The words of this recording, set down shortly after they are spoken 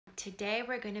today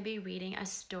we're going to be reading a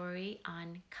story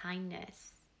on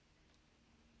kindness.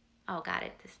 Oh, got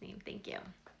it, this name, thank you.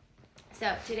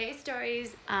 So today's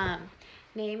story's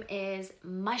name is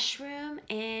Mushroom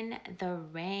in the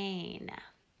Rain.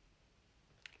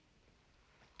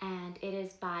 And it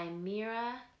is by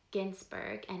Mira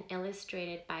Ginsberg and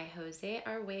illustrated by Jose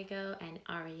Arguello and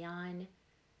Ariane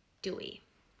Dewey.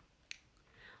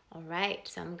 All right,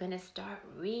 so I'm gonna start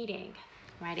reading.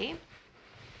 Ready?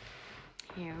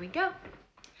 Here we go.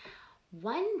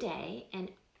 One day, an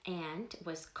ant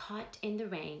was caught in the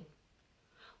rain.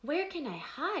 Where can I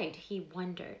hide? He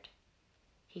wondered.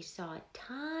 He saw a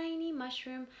tiny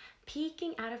mushroom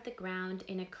peeking out of the ground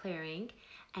in a clearing,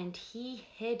 and he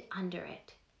hid under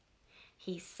it.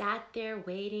 He sat there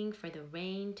waiting for the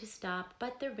rain to stop,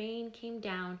 but the rain came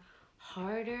down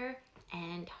harder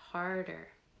and harder.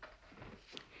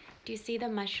 Do you see the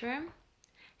mushroom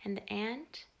and the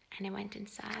ant? And it went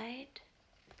inside.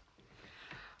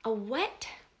 A wet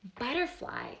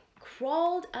butterfly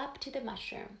crawled up to the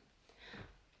mushroom.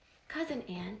 Cousin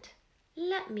Ant,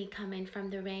 let me come in from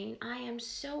the rain. I am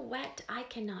so wet I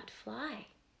cannot fly.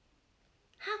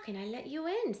 How can I let you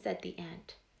in? Said the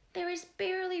ant. There is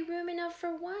barely room enough for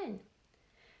one.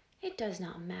 It does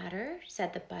not matter,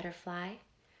 said the butterfly.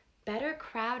 Better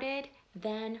crowded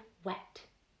than wet.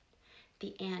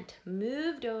 The ant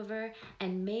moved over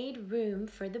and made room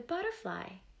for the butterfly.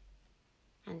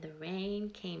 And the rain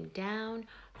came down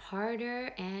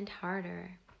harder and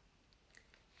harder.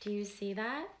 Do you see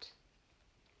that?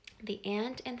 The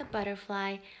ant and the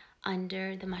butterfly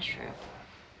under the mushroom.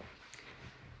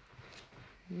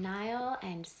 Niall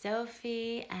and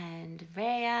Sophie and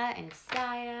Rhea and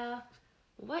Saya,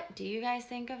 what do you guys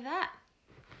think of that?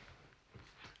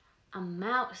 A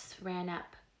mouse ran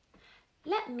up.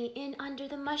 Let me in under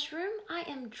the mushroom. I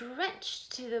am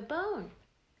drenched to the bone.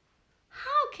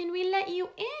 How can we let you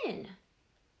in?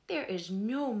 There is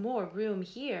no more room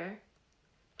here.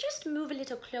 Just move a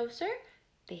little closer.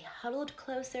 They huddled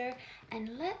closer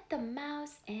and let the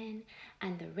mouse in,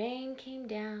 and the rain came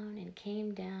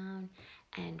down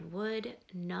and would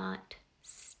not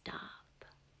stop.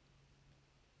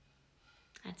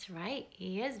 That's right,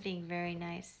 he is being very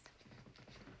nice.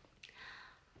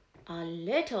 A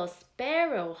little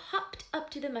sparrow hopped up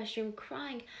to the mushroom,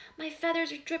 crying, My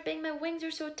feathers are dripping, my wings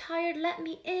are so tired. Let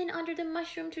me in under the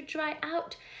mushroom to dry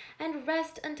out and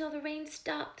rest until the rain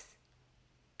stops.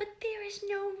 But there is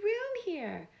no room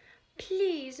here.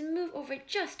 Please move over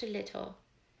just a little.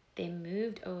 They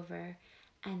moved over,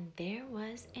 and there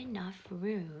was enough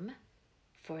room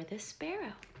for the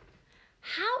sparrow.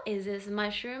 How is this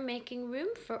mushroom making room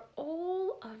for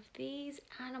all of these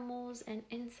animals and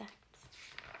insects?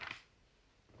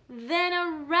 Then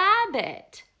a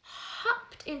rabbit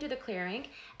hopped into the clearing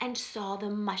and saw the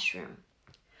mushroom.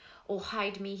 Oh,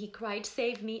 hide me, he cried,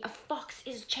 save me, a fox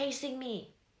is chasing me.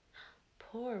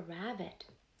 Poor rabbit,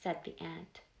 said the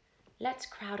ant. Let's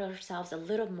crowd ourselves a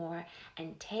little more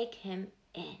and take him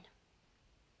in.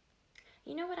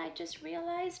 You know what I just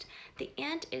realized? The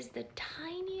ant is the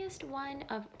tiniest one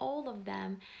of all of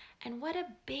them, and what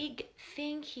a big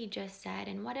thing he just said,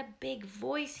 and what a big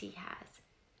voice he has.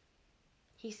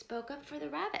 He spoke up for the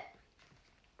rabbit.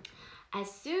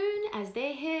 As soon as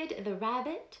they hid the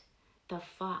rabbit, the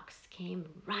fox came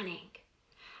running.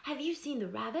 Have you seen the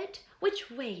rabbit?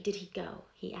 Which way did he go?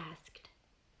 He asked.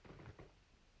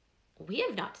 We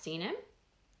have not seen him.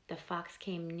 The fox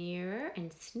came nearer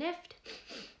and sniffed.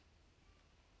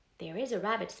 There is a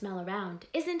rabbit smell around.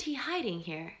 Isn't he hiding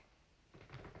here?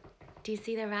 Do you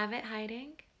see the rabbit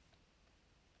hiding?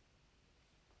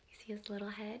 You see his little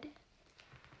head?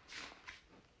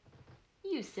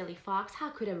 You silly fox, how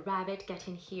could a rabbit get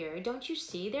in here? Don't you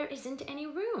see there isn't any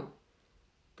room?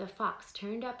 The fox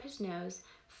turned up his nose,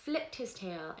 flicked his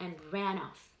tail, and ran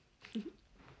off.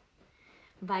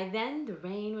 By then, the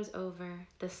rain was over.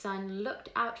 The sun looked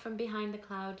out from behind the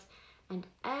clouds, and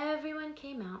everyone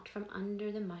came out from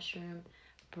under the mushroom,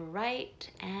 bright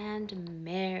and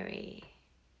merry.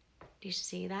 Do you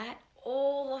see that?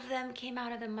 All of them came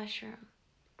out of the mushroom.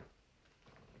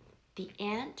 The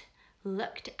ant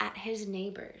looked at his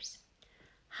neighbors.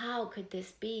 How could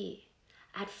this be?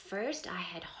 At first, I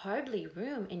had hardly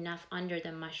room enough under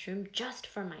the mushroom just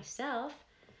for myself.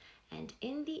 And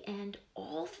in the end,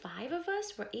 all 5 of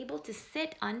us were able to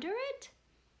sit under it?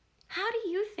 How do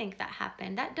you think that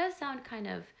happened? That does sound kind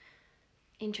of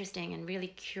interesting and really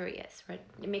curious. Right?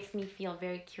 It makes me feel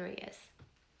very curious.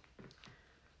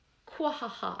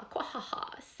 Quahaha,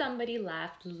 quahaha, somebody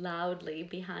laughed loudly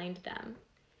behind them.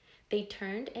 They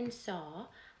turned and saw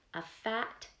a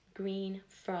fat green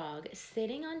frog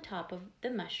sitting on top of the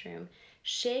mushroom,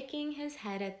 shaking his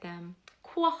head at them.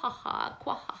 Quahaha,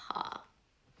 quahaha,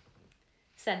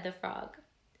 said the frog.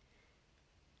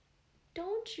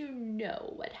 Don't you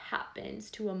know what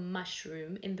happens to a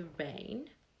mushroom in the rain?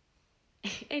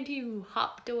 And he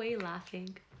hopped away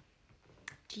laughing.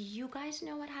 Do you guys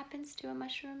know what happens to a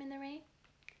mushroom in the rain?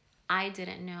 I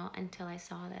didn't know until I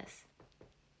saw this.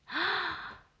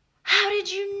 How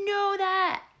did you know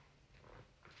that?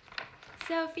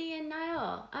 Sophie and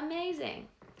Niall, amazing.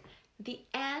 The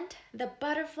ant, the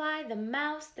butterfly, the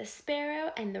mouse, the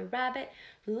sparrow, and the rabbit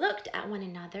looked at one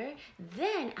another,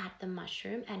 then at the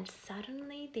mushroom, and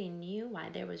suddenly they knew why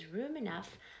there was room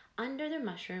enough under the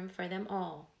mushroom for them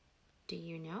all. Do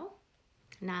you know?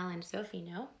 Niall and Sophie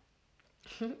know.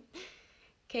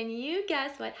 Can you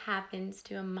guess what happens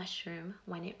to a mushroom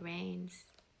when it rains?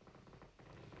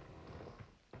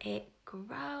 It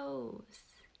grows.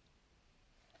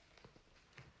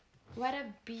 What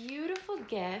a beautiful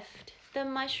gift the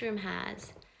mushroom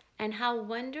has, and how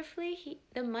wonderfully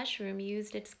the mushroom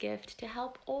used its gift to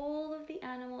help all of the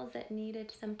animals that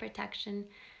needed some protection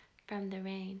from the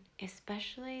rain,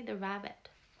 especially the rabbit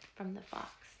from the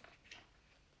fox.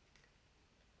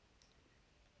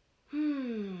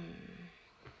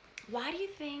 Why do you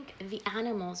think the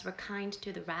animals were kind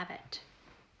to the rabbit?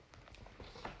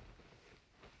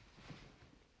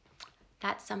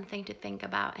 That's something to think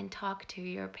about and talk to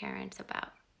your parents about.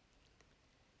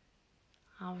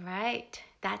 All right,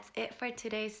 that's it for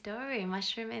today's story,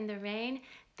 Mushroom in the Rain.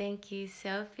 Thank you,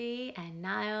 Sophie and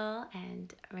Niall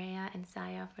and Rhea and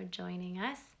Saya for joining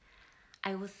us.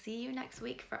 I will see you next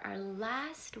week for our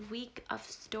last week of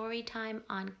story time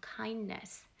on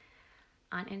kindness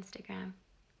on Instagram.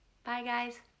 Bye,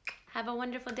 guys. Have a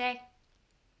wonderful day.